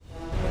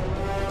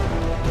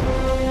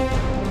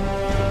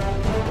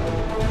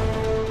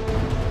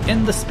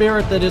in the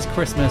spirit that is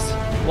Christmas,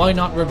 why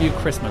not review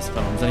Christmas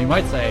films? And you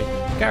might say,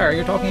 Gar,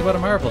 you're talking about a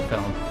Marvel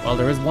film. Well,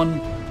 there is one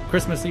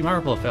Christmassy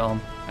Marvel film,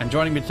 and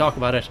joining me to talk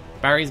about it,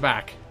 Barry's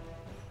back.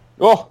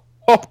 Oh!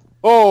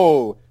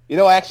 You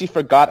know, I actually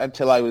forgot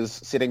until I was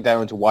sitting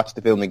down to watch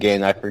the film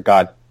again. I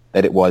forgot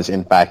that it was,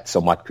 in fact,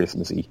 somewhat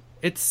Christmassy.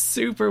 It's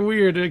super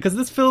weird, because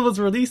this film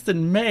was released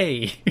in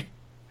May.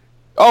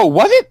 Oh,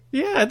 was it?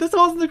 Yeah, this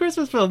wasn't a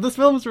Christmas film. This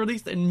film was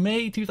released in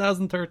May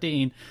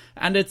 2013,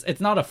 and it's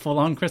not a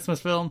full-on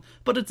Christmas film,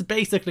 but it's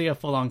basically a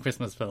full-on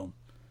Christmas film.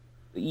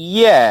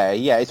 Yeah.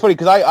 It's funny,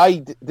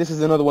 because this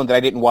is another one that I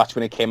didn't watch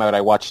when it came out.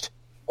 I watched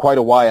quite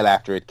a while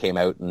after it came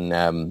out,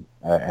 and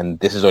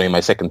this is only my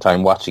second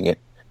time watching it.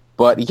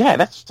 But yeah,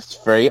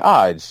 that's very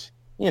odd.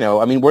 You know,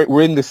 I mean,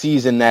 we're in the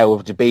season now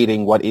of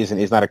debating what is and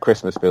is not a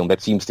Christmas film.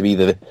 That seems to be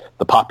the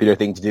popular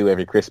thing to do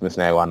every Christmas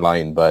now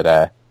online,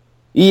 but...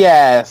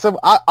 Yeah, so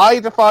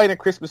I define a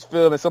Christmas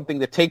film as something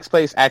that takes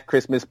place at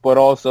Christmas, but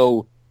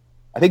also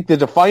I think the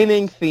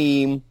defining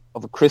theme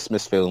of a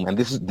Christmas film, and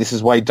this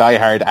is why Die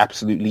Hard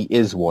absolutely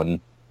is one,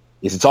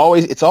 is it's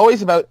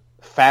always about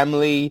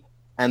family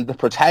and the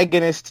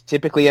protagonist,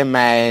 typically a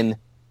man,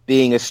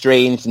 being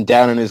estranged and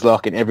down on his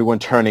luck and everyone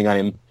turning on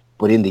him,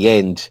 but in the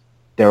end,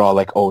 they're all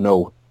like, oh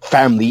no,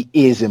 family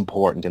is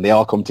important, and they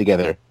all come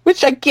together,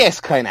 which I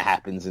guess kind of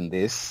happens in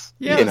this.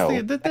 Yeah, you know.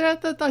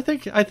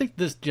 I think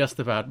this just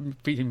about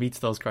meets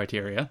those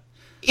criteria.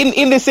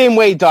 In the same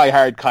way, Die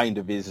Hard kind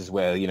of is as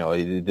well. You know,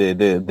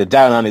 the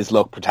down on his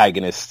luck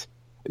protagonist,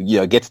 you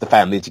know, gets the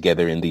family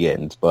together in the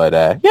end. But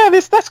yeah,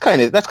 that's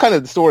kind of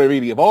the story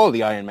really of all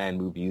the Iron Man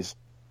movies,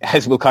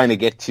 as we'll kind of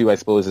get to, I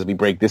suppose, as we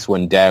break this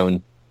one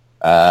down.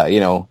 You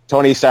know,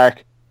 Tony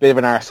Stark, bit of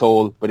an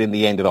arsehole, but in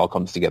the end, it all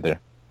comes together.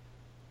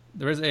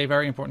 There is a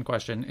very important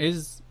question.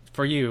 Is,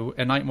 for you,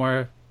 A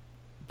Nightmare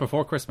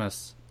Before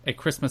Christmas a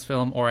Christmas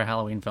film or a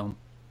Halloween film?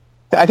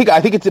 I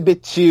think it's a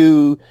bit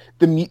too...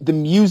 The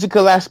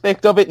musical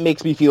aspect of it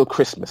makes me feel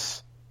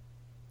Christmas.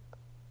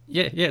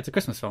 Yeah, it's a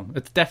Christmas film.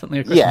 It's definitely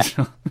a Christmas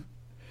film.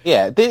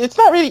 Yeah, it's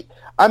not really...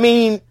 I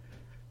mean,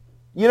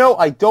 you know,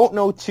 I don't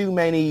know too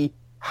many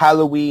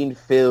Halloween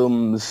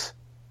films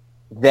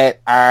that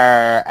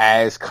are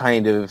as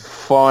kind of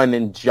fun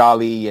and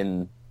jolly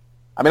and...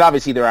 I mean,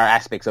 obviously there are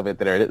aspects of it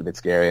that are a little bit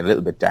scary and a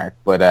little bit dark,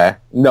 but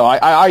no,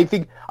 I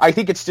think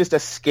it's just a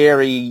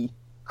scary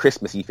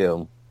Christmassy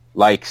film,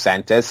 like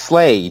Santa's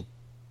Sleigh.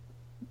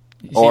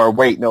 Or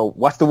wait, no,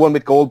 what's the one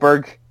with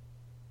Goldberg?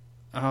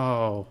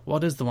 Oh,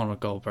 what is the one with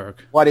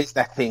Goldberg? What is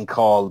that thing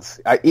called?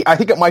 I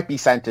think it might be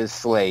Santa's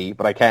Sleigh,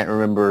 but I can't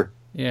remember.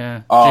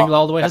 Yeah, Jingle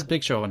All the Way has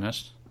Big Show in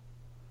it.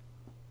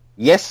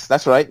 Yes,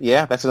 that's right.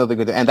 Yeah, that's another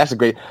good, and that's a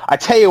great. I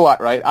tell you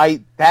what,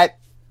 right?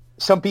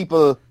 Some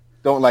people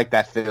don't like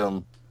that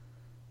film.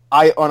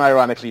 I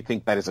unironically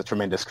think that is a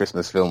tremendous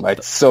Christmas film.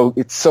 It's so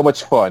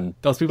much fun.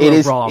 Those people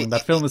are wrong.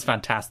 That film is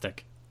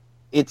fantastic.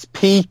 It's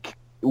peak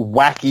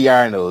wacky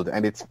Arnold,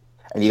 and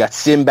you got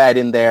Sinbad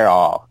in there.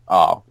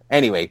 Oh.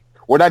 Anyway,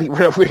 we're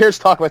here to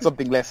talk about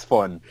something less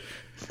fun.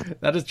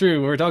 That is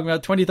true. We're talking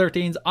about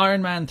 2013's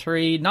Iron Man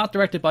 3, not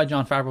directed by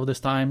Jon Favreau this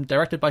time,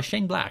 directed by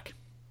Shane Black,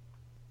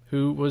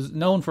 who was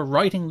known for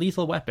writing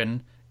Lethal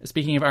Weapon.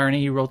 Speaking of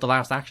irony, he wrote The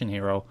Last Action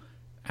Hero,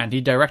 and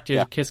he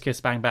directed Kiss Kiss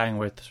Bang Bang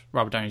with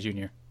Robert Downey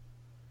Jr.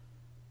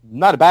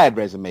 Not a bad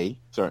resume,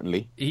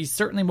 certainly. He's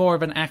certainly more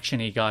of an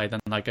action-y guy than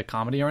like a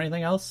comedy or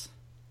anything else.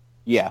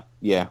 Yeah.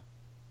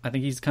 I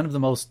think he's kind of the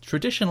most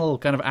traditional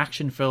kind of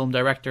action film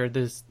director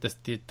that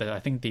I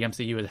think the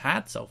MCU has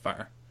had so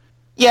far.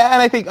 Yeah,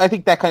 and I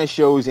think that kind of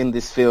shows in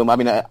this film. I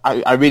mean,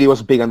 I really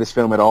wasn't big on this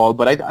film at all,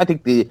 but I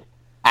think the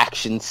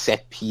action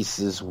set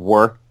pieces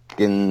work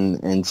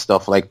and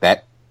stuff like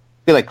that.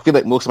 I feel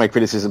like most of my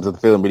criticisms of the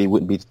film really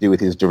wouldn't be to do with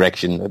his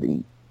direction. I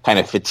think kind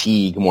of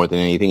fatigue more than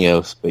anything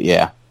else. But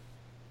yeah,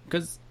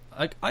 because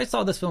I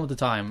saw this film at the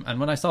time, and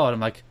when I saw it, I'm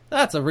like,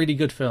 that's a really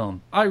good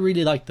film. I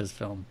really like this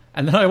film.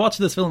 And then I watched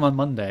this film on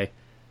Monday,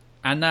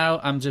 and now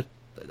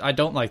I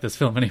don't like this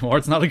film anymore.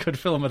 It's not a good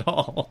film at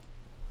all.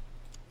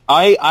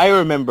 I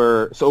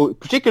remember, so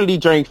particularly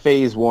during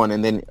Phase 1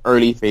 and then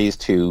early Phase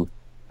 2,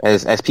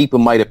 as people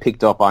might have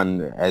picked up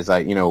on, as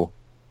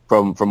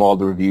from all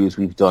the reviews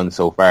we've done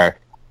so far,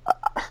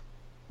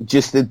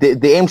 just the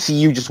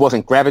MCU just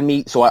wasn't grabbing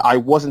me, so I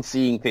wasn't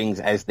seeing things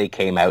as they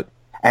came out.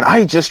 And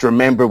I just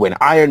remember when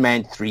Iron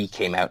Man 3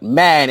 came out,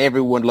 man,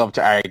 everyone loved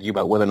to argue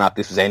about whether or not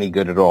this was any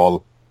good at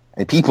all.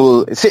 And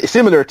people,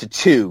 similar to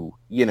 2,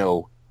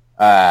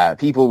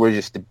 people were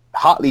just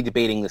hotly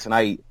debating this, and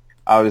I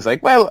was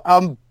like, well,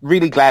 I'm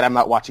really glad I'm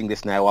not watching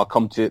this now. I'll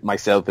come to it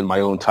myself in my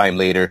own time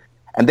later.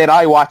 And then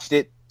I watched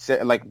it,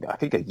 I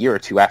think a year or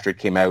two after it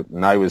came out,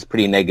 and I was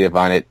pretty negative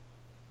on it.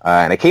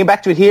 And I came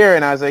back to it here,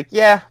 and I was like,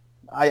 yeah,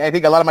 I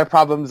think a lot of my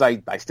problems,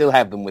 I still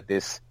have them with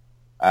this.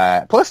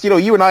 Plus,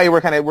 you and I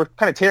we're kind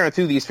of tearing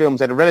through these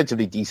films at a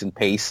relatively decent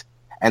pace,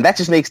 and that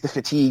just makes the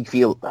fatigue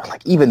feel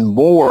like even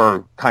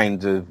more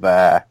kind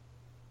of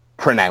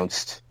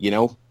pronounced,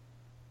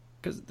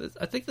 Because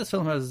I think this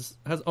film has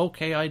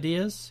okay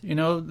ideas,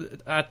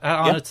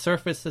 on its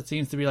surface it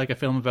seems to be like a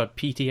film about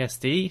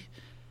PTSD,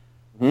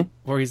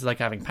 where he's like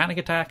having panic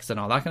attacks and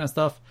all that kind of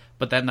stuff,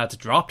 but then that's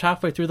dropped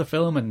halfway through the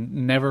film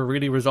and never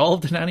really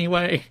resolved in any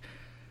way.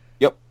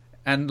 Yep.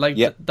 And like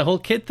the whole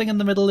kid thing in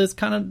the middle is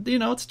kind of,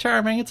 it's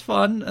charming, it's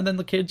fun, and then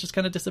the kid just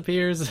kind of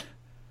disappears.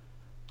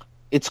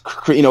 It's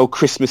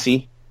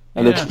Christmassy,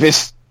 and it's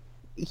this.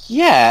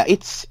 Yeah, I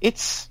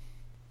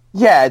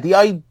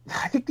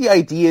think the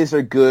ideas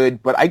are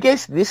good, but I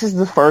guess this is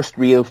the first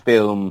real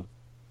film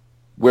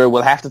where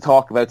we'll have to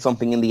talk about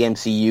something in the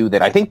MCU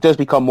that I think does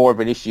become more of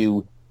an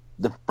issue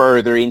the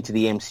further into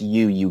the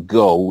MCU you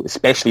go,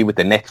 especially with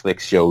the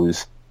Netflix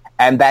shows,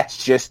 and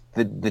that's just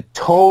the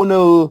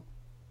tonal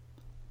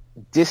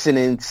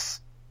dissonance,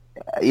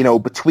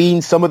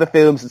 between some of the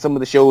films and some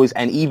of the shows,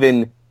 and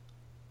even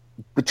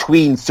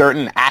between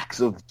certain acts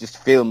of just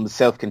films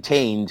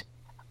self-contained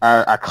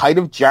are kind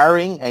of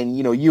jarring. And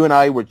you and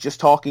I were just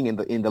talking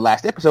in the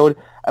last episode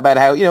about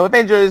how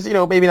Avengers,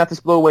 maybe not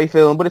this blowaway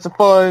film, but it's a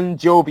fun,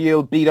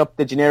 jovial, beat up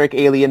the generic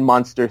alien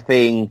monster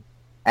thing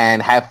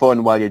and have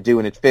fun while you're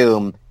doing it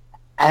film.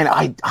 And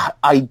I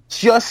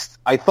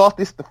thought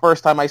this the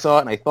first time I saw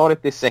it, and I thought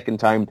it this second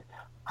time.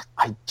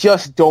 I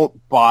just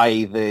don't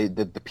buy the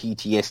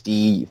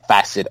PTSD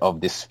facet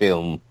of this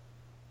film,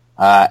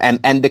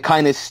 and the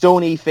kind of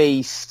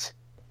stony-faced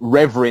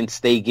reverence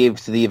they give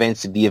to the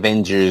events of the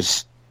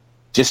Avengers.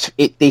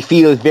 They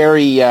feel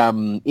very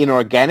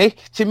inorganic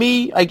to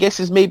me, I guess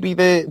is maybe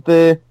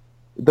the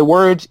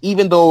word.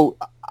 Even though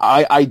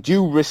I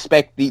do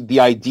respect the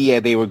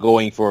idea they were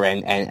going for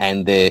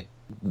and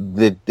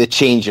the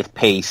change of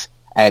pace.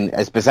 And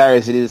as bizarre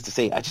as it is to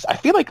say, I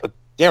feel like,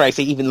 dare I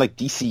say, even like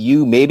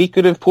DCU maybe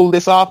could have pulled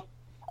this off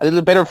a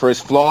little better. For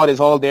as flawed as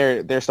all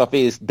their stuff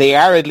is, they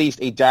are at least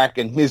a dark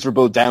and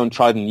miserable,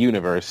 downtrodden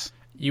universe.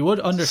 You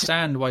would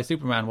understand why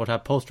Superman would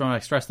have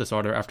post-traumatic stress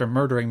disorder after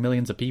murdering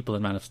millions of people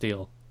in Man of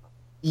Steel.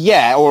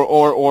 Yeah,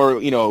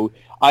 or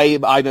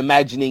I'm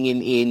imagining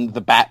in the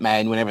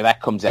Batman, whenever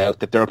that comes out,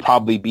 that there'll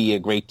probably be a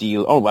great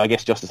deal. Oh, well, I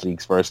guess Justice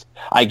League's first.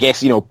 I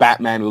guess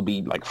Batman will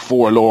be like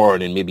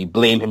forlorn and maybe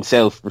blame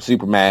himself for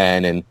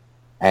Superman,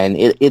 and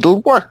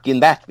it'll work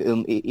in that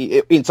film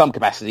in some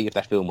capacity if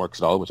that film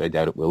works at all, which I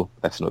doubt it will.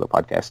 That's another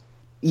podcast.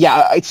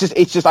 Yeah, it's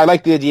just I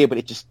like the idea, but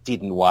it just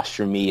didn't wash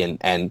for me,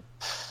 and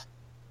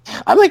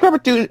I like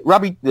Robert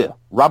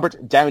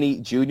Downey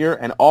Jr.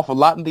 an awful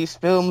lot in these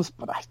films,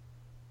 but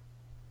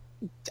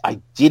I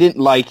didn't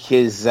like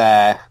his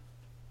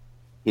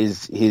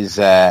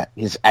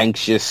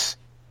anxious,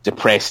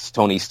 depressed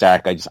Tony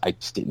Stark. I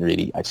just didn't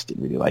really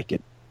like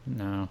it.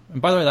 No.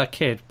 And by the way, that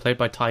kid played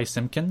by Ty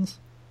Simpkins.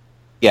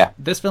 Yeah.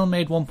 This film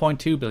made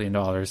 $1.2 billion,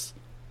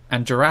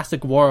 and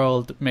Jurassic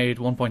World made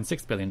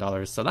 $1.6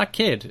 billion. So that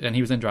kid, and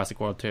he was in Jurassic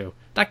World too,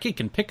 that kid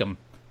can pick him.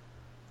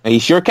 He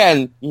sure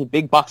can.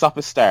 Big box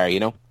office star,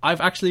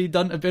 I've actually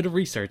done a bit of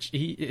research.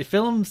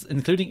 Films,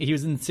 including, he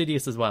was in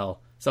Insidious as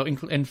well. So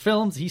in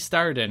films he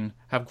starred in,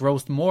 have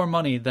grossed more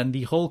money than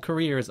the whole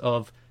careers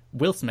of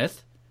Will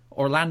Smith,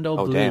 Orlando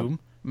Bloom, damn.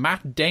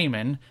 Matt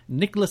Damon,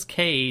 Nicolas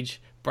Cage,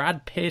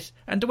 Brad Pitt,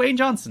 and Dwayne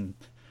Johnson.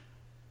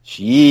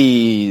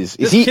 Jeez.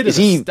 This kid is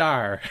a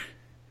star.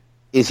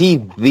 Is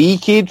he the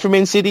kid from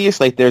Insidious?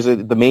 Like, there's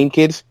the main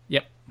kid?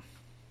 Yep.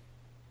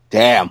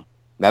 Damn.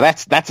 Now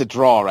that's a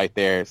draw right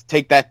there.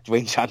 Take that,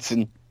 Dwayne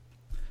Johnson.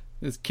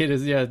 This kid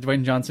is,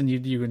 Dwayne Johnson,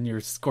 you and your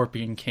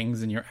Scorpion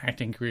Kings and your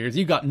acting careers.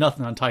 You got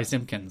nothing on Ty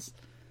Simpkins.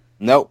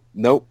 Nope.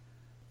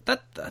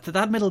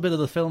 That middle bit of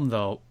the film,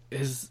 though,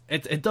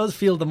 it does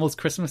feel the most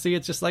Christmassy.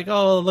 It's just like,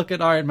 oh, look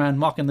at Iron Man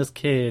mocking this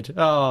kid.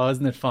 Oh,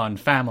 isn't it fun?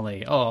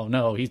 Family. Oh,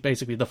 no, he's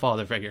basically the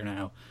father figure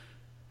now.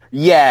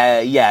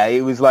 Yeah.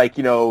 It was like,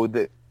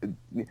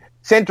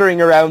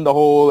 centering around the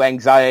whole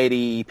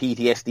anxiety,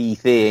 PTSD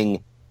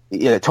thing.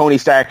 Tony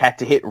Stark had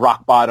to hit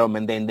rock bottom,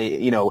 and then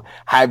they,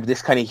 have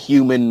this kind of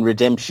human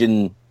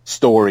redemption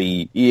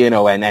story,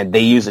 and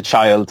they use a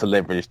child to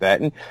leverage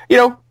that. And,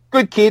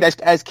 good kid,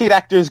 as kid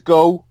actors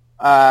go,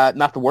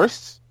 not the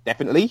worst,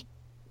 definitely.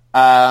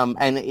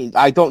 And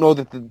I don't know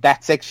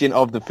that section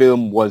of the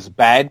film was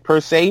bad per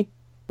se,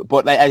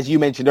 but as you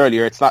mentioned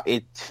earlier,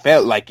 it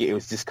felt like it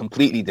was this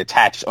completely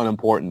detached,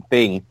 unimportant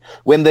thing.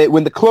 When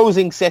the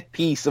closing set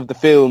piece of the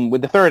film,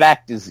 when the third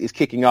act is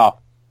kicking off,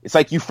 it's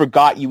like you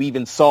forgot you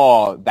even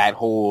saw that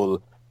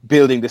whole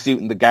building the suit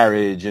in the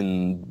garage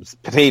and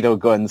potato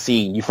gun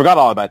scene. You forgot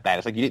all about that.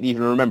 It's like you didn't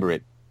even remember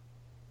it.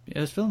 Yeah,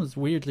 this film is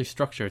weirdly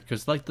structured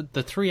because, like,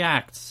 the three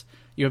acts,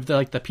 you have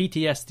the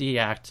PTSD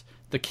act,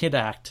 the kid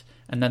act,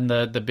 and then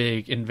the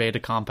big invade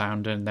a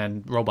compound and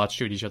then robots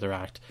shoot each other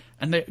act.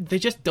 And they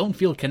just don't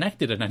feel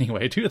connected in any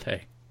way, do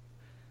they?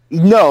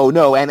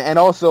 No, and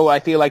also I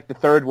feel like the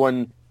third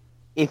one,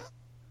 if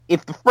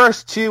the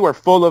first two are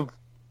full of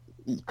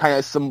kind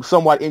of some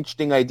somewhat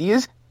interesting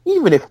ideas,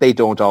 even if they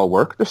don't all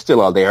work, they're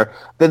still all there.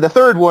 Then the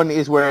third one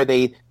is where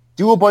they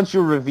do a bunch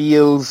of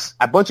reveals,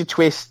 a bunch of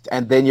twists,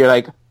 and then you're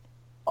like,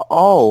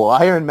 oh,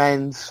 Iron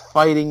Man's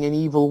fighting an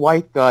evil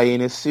white guy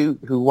in a suit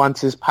who wants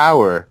his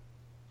power.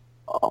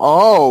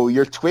 Oh,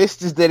 your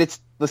twist is that it's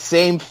the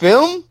same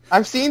film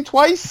I've seen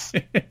twice?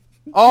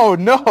 Oh,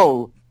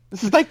 no.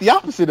 This is like the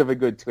opposite of a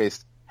good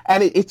twist.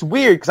 And it's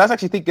weird, because I was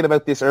actually thinking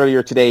about this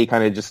earlier today,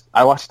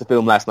 I watched the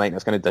film last night, and I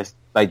was kind of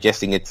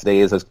digesting it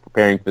today as I was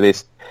preparing for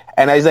this.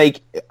 And I was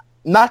like,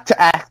 not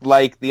to act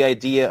like the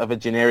idea of a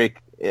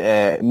generic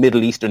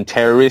Middle Eastern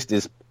terrorist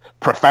is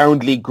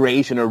profoundly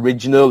great and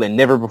original and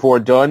never before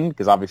done,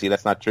 because obviously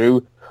that's not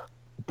true.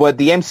 But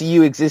the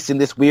MCU exists in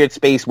this weird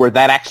space where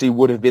that actually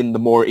would have been the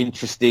more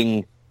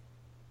interesting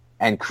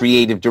and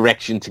creative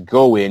direction to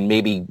go in.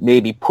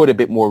 Maybe put a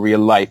bit more real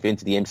life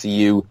into the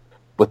MCU,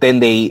 but then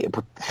they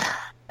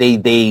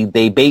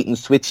bait and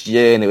switched you,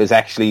 and it was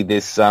actually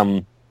this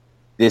Marvel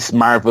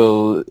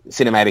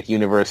Cinematic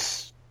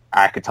Universe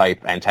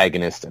archetype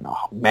antagonist. And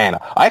oh man,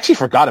 I actually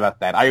forgot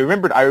about that. I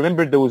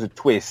remembered there was a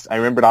twist. I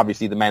remembered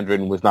obviously the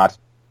Mandarin was not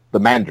the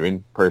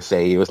Mandarin per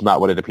se. It was not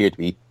what it appeared to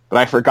be. But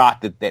I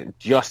forgot that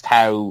just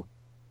how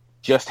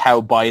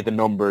by the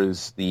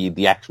numbers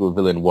the actual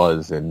villain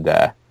was. And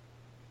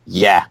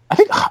yeah,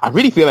 I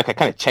really feel like I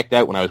kind of checked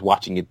out when I was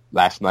watching it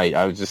last night.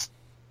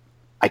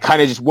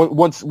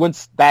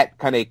 Once that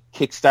kind of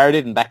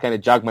kick-started and that kind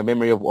of jogged my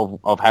memory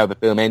of how the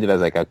film ended, I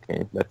was like,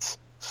 okay, let's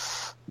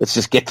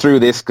just get through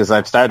this, because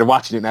I've started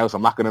watching it now, so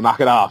I'm not going to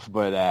knock it off.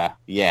 But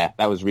yeah,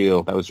 that was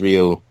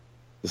real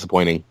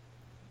disappointing.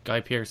 Guy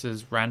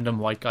Pearce's random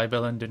white guy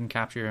villain didn't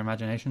capture your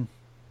imagination?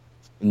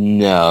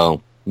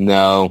 No.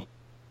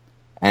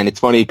 And it's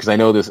funny, because I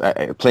know there's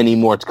plenty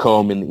more to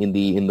come in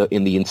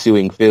the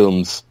ensuing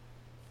films.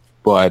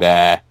 But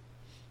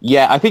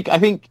yeah, I think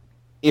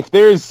if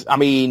there is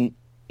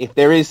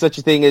such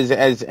a thing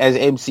as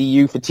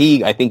MCU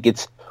fatigue, I think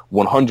it's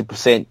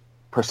 100%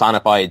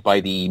 personified by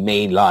the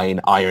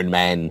mainline Iron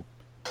Man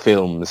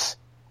films,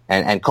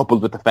 and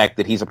coupled with the fact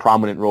that he's a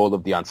prominent role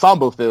of the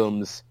ensemble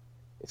films,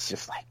 it's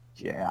just like,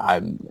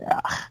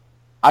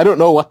 I don't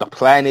know what the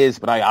plan is,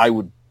 but I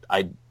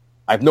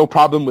have no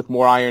problem with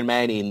more Iron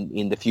Man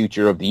in the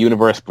future of the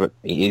universe. But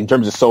in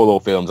terms of solo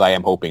films, I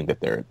am hoping that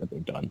they're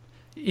done.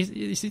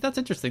 You see, that's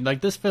interesting. Like,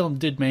 this film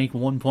did make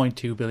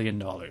 $1.2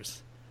 billion. Oh,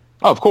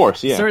 of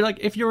course, yeah. So, like,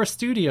 if you're a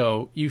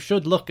studio, you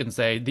should look and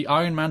say, the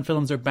Iron Man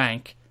films are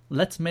bank,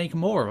 let's make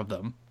more of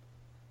them.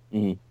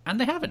 Mm-hmm. And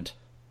they haven't.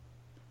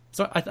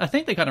 So I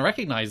think they kind of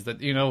recognize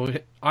that,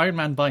 Iron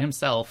Man by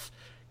himself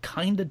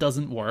kind of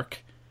doesn't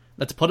work.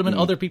 Let's put him in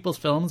other people's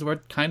films where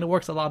it kind of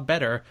works a lot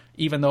better,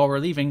 even though we're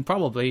leaving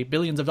probably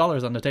billions of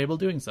dollars on the table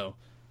doing so.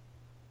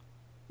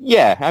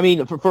 Yeah, I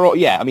mean,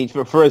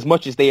 for as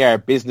much as they are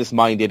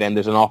business-minded and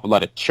there's an awful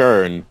lot of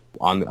churn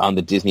on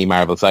the Disney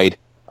Marvel side,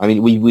 I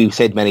mean, we've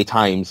said many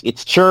times,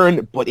 it's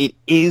churn, but it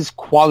is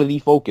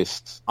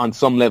quality-focused on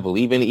some level.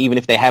 Even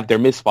if they have their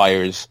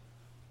misfires,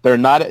 they're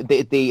not.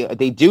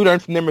 They do learn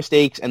from their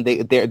mistakes, and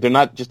they're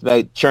not just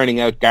about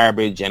churning out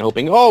garbage and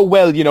hoping, oh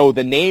well,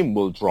 the name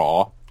will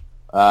draw,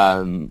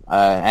 and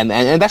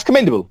that's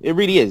commendable. It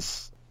really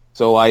is.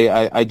 So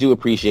I do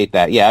appreciate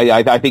that. Yeah,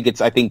 I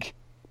think.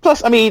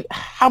 Plus, I mean,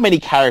 how many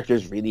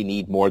characters really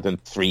need more than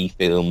 3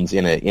 films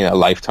in a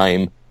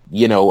lifetime?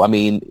 I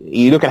mean,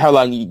 you look at how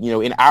long,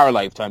 in our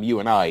lifetime, you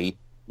and I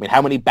mean,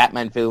 how many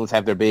Batman films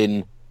have there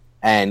been?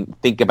 And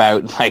think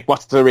about, like,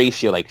 what's the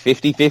ratio? Like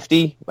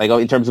 50-50? Like,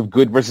 in terms of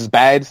good versus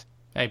bad?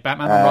 Hey,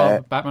 Batman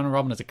and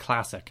Robin is a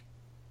classic.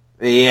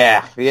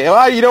 Yeah.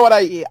 Well, you know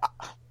what?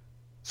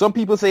 Some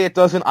people say it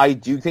doesn't. I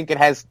do think it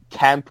has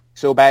camp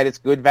so bad it's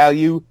good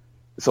value.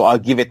 So I'll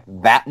give it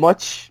that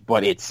much.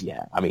 But it's,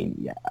 I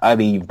mean,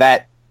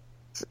 that...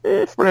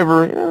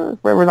 forever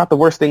not the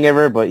worst thing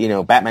ever, but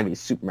Batman v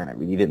Superman I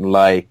really didn't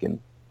like, and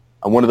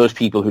I'm one of those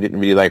people who didn't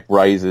really like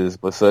Rises.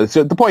 But so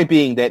the point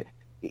being that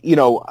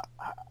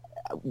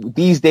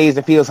these days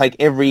it feels like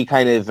every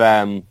kind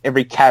of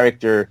every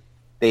character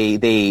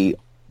they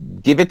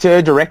give it to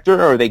a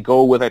director, or they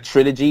go with a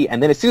trilogy,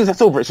 and then as soon as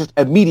that's over, it's just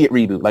immediate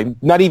reboot. Like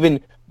not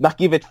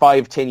give it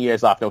 5-10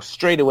 years off. No,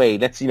 straight away.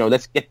 Let's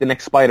get the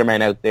next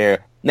Spider-Man out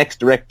there,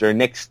 next director,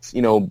 next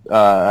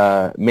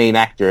main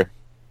actor.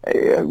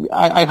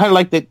 I kind of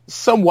liked it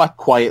somewhat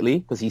quietly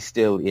because he's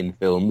still in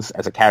films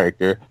as a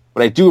character,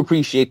 but I do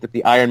appreciate that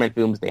the Iron Man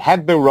films, they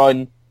had their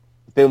run.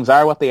 The films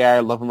are what they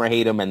are, love them or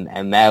hate them,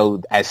 and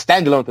now as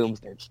standalone films,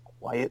 they're just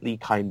quietly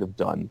kind of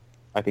done.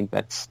 I think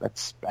that's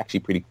actually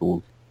pretty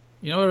cool.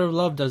 You know what I would have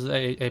loved as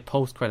a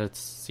post-credits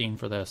scene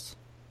for this?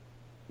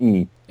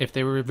 If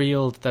they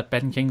revealed that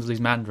Ben Kingsley's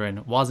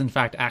Mandarin was in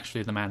fact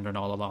actually the Mandarin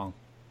all along.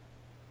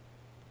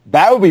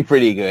 That would be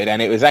pretty good,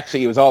 and it was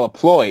all a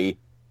ploy.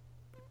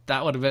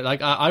 That would have been,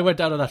 like, I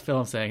went out of that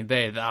film saying,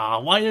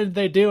 why didn't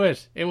they do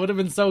it? It would have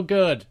been so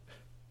good.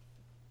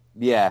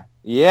 Yeah,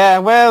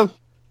 well,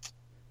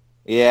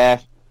 yeah,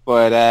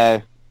 but,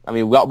 I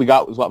mean, what we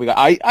got was what we got.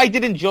 I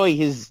did enjoy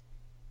his,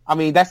 I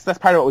mean, that's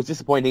part of what was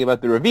disappointing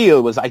about the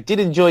reveal, was I did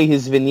enjoy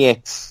his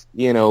vignettes,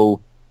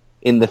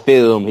 in the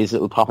film, his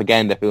little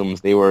propaganda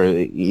films.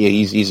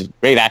 He's a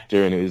great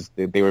actor, and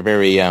they were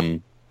very, they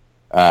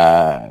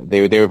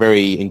were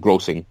very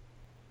engrossing.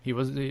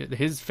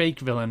 His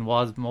fake villain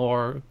was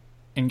more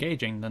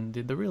engaging than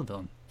the real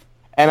villain.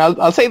 And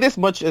I'll say this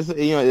much, as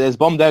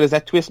bummed out as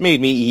that twist made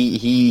me,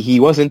 he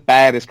wasn't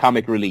bad as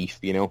comic relief.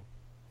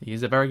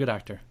 He's a very good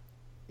actor.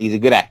 He's a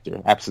good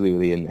actor,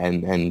 absolutely,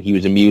 and he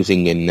was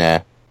amusing in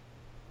that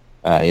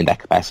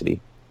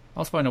capacity. I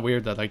also find it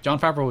weird that like Jon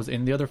Favreau was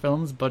in the other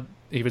films, but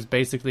he was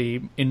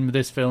basically in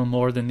this film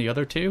more than the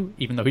other two,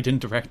 even though he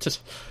didn't direct it.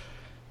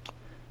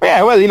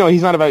 Yeah, well,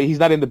 he's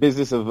not in the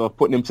business of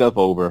putting himself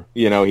over.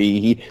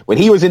 When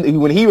he was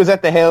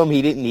at the helm,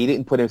 he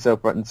didn't put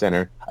himself front and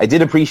center. I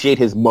did appreciate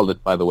his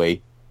mullet, by the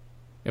way.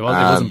 It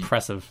was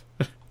impressive.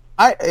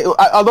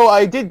 Although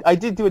I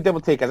did do a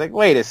double take. I was like,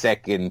 wait a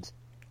second,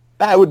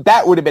 that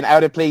would have been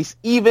out of place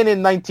even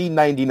in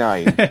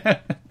 1999.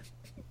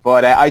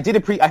 But I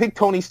think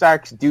Tony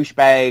Stark's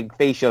douchebag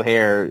facial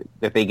hair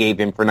that they gave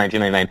him for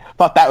 1999,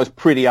 thought that was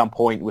pretty on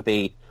point with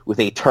a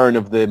turn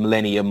of the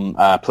millennium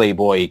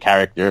playboy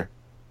character.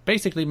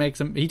 Basically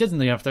makes him, he doesn't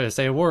even have to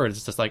say a word.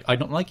 It's just like, I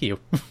don't like you.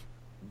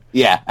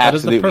 Yeah,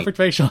 absolutely. That is the perfect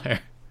facial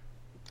hair.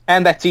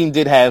 And that scene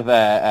did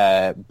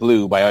have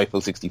Blue by Eiffel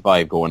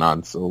 65 going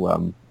on,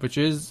 so which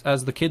is,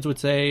 as the kids would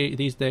say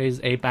these days,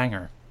 a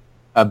banger.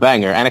 A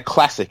banger, and a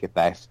classic at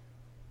that.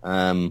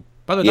 By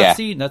the way, that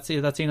scene at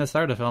the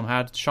start of the film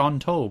had Sean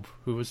Tobe,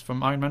 who was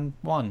from Iron Man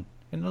 1,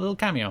 in a little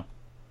cameo.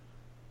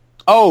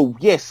 Oh,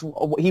 yes,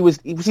 he was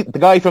the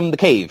guy from the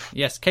cave.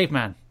 Yes,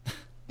 Caveman.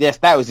 Yes,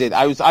 that was it.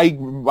 I was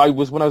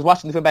when I was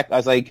watching the film back, I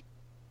was like,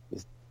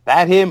 is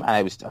that him? And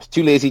I was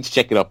too lazy to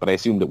check it up, but I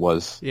assumed it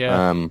was.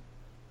 Yeah.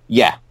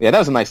 Yeah, that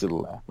was a nice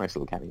little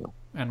cameo.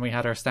 And we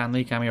had our Stan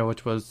Lee cameo,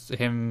 which was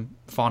him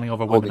fawning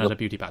over women at a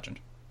beauty pageant.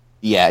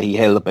 Yeah, he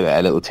held up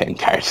a little 10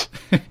 card.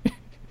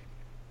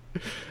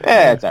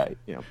 Yeah, it's alright,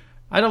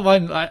 I don't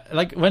mind,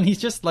 like, when he's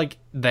just, like,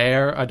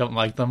 there, I don't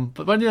like them.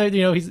 But when,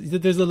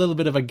 there's a little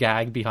bit of a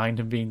gag behind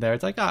him being there,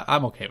 it's like,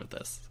 I'm okay with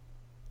this.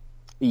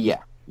 Yeah.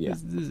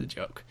 This is a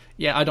joke.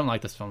 Yeah, I don't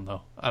like this film,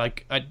 though.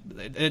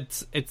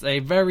 It's a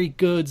very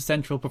good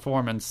central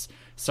performance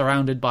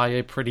surrounded by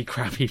a pretty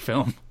crappy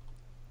film.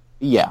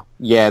 Yeah.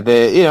 A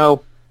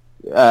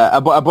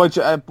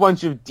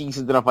bunch of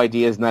decent enough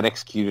ideas not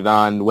executed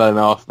on well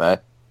enough.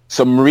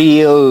 Some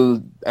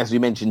real, as we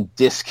mentioned,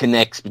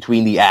 disconnects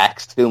between the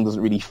acts. The film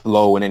doesn't really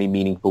flow in any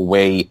meaningful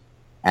way,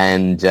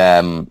 and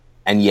yeah,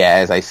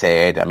 as I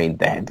said, I mean,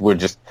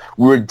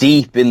 we're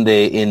deep in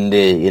the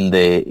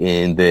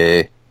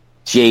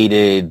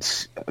jaded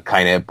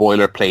kind of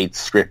boilerplate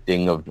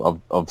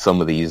scripting of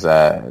some of these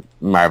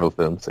Marvel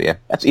films. So yeah,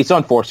 it's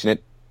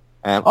unfortunate.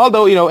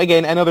 Although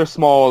again, another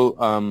small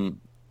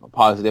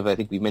positive I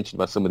think we've mentioned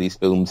about some of these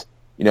films.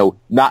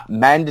 Not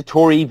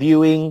mandatory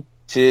viewing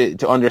to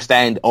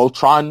understand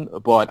Ultron,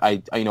 but I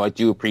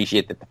do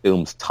appreciate that the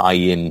films tie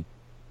in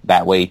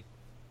that way.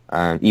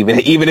 Even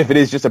if it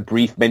is just a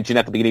brief mention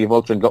at the beginning of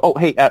Ultron, go, oh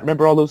hey,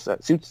 remember all those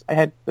suits I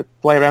had that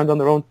fly around on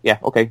their own? Yeah,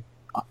 okay,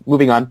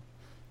 moving on.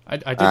 I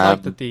did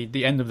like that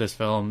the end of this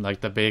film,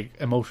 like the big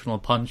emotional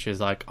punch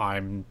is like,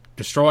 I'm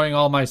destroying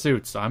all my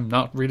suits. I'm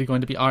not really going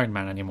to be Iron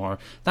Man anymore.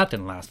 That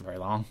didn't last very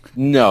long.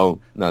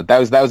 No, that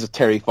was a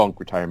Terry Funk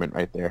retirement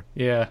right there.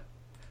 Yeah.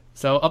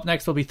 So up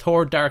next will be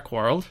Thor: Dark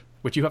World,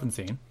 which you haven't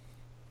seen.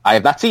 I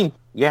have not seen.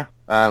 Yeah,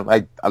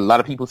 a lot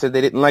of people said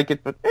they didn't like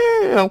it, but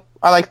I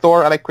like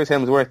Thor. I like Chris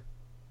Hemsworth,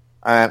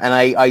 and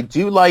I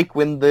do like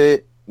when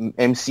the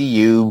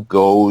MCU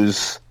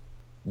goes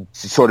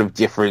sort of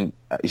different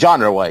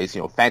genre-wise.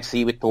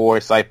 Fantasy with Thor,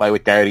 sci-fi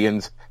with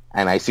Guardians,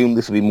 and I assume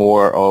this will be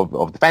more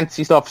of the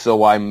fantasy stuff.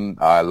 So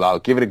I'll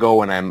give it a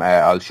go, and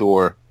I'm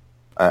sure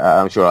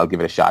I'll give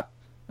it a shot.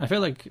 I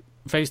feel like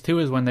Phase 2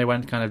 is when they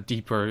went kind of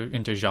deeper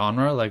into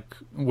genre, like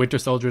Winter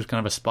Soldier is kind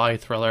of a spy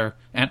thriller,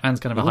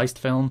 Ant-Man's kind of a heist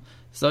film.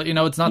 So,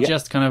 it's not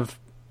just kind of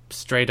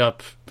straight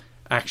up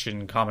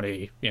action,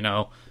 comedy,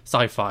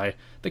 sci-fi.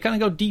 They kind of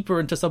go deeper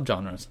into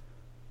subgenres.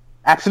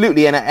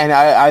 Absolutely, and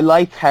I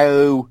like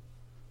how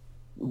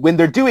when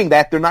they're doing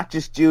that, they're not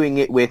just doing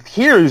it with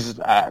here's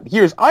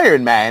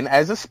Iron Man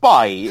as a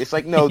spy. It's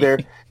like, no,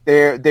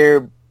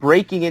 they're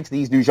breaking into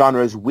these new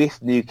genres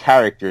with new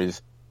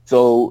characters.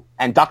 So,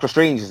 and Doctor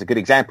Strange is a good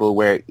example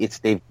where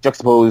they've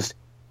juxtaposed,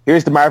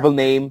 here's the Marvel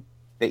name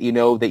that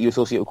that you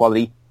associate with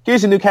quality.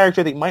 Here's a new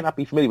character that you might not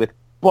be familiar with,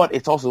 but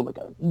it's also like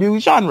a new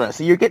genre.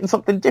 So you're getting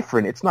something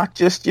different. It's not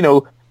just,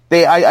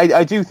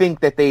 I do think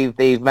that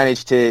they've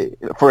managed to,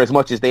 for as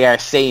much as they are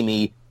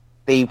samey,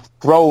 they've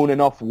thrown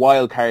enough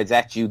wild cards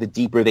at you the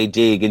deeper they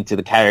dig into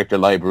the character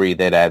library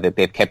that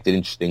they've kept it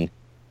interesting.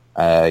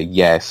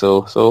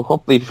 So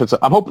hopefully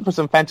I'm hoping for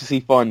some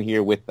fantasy fun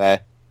here with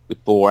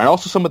Thor, and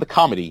also some of the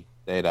comedy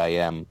that I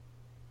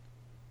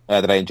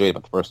enjoyed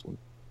about the first one.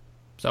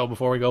 So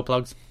before we go,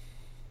 plugs?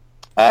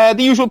 The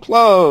usual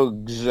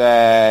plugs.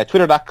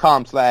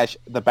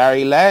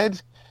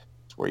 Twitter.com/TheBarryLad.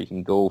 It's where you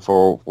can go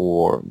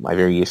for my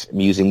various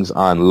musings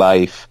on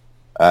life.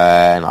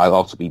 And I'll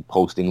also be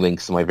posting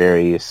links to my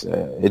various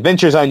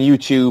adventures on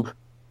YouTube.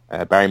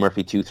 Barry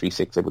Murphy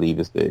 236, I believe,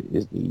 is the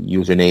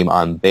username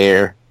on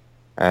there.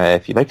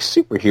 If you like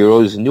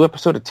superheroes, a new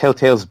episode of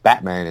Telltale's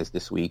Batman is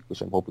this week,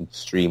 which I'm hoping to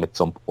stream at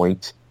some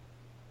point.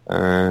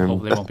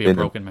 Hopefully it won't be a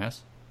broken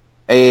mess.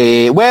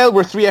 Well,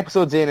 we're 3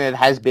 episodes in, and it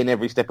has been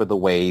every step of the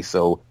way,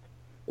 so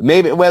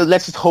maybe,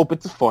 let's just hope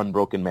it's a fun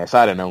broken mess.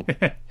 I don't know.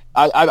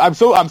 I'm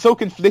so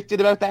conflicted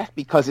about that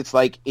because it's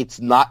like it's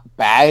not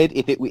bad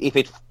if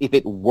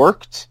it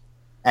worked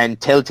and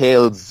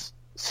Telltale's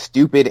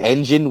stupid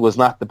engine was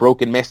not the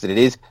broken mess that it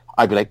is.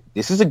 I'd be like,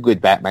 this is a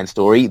good Batman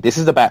story. This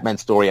is the Batman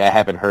story I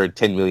haven't heard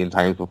 10 million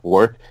times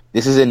before.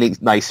 This is a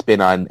nice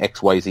spin on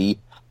XYZ.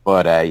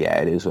 But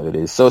yeah, it is what it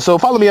is. So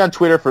follow me on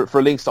Twitter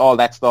for links to all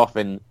that stuff.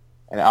 And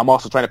I'm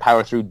also trying to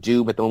power through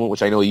Doom at the moment,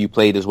 which I know you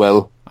played as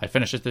well. I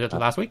finished it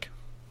last week.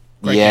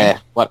 Great game.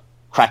 What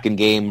cracking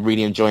game.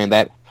 Really enjoying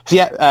that. So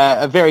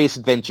yeah, various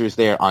adventures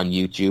there on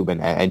YouTube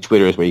and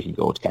Twitter is where you can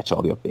go to catch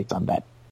all the updates on that.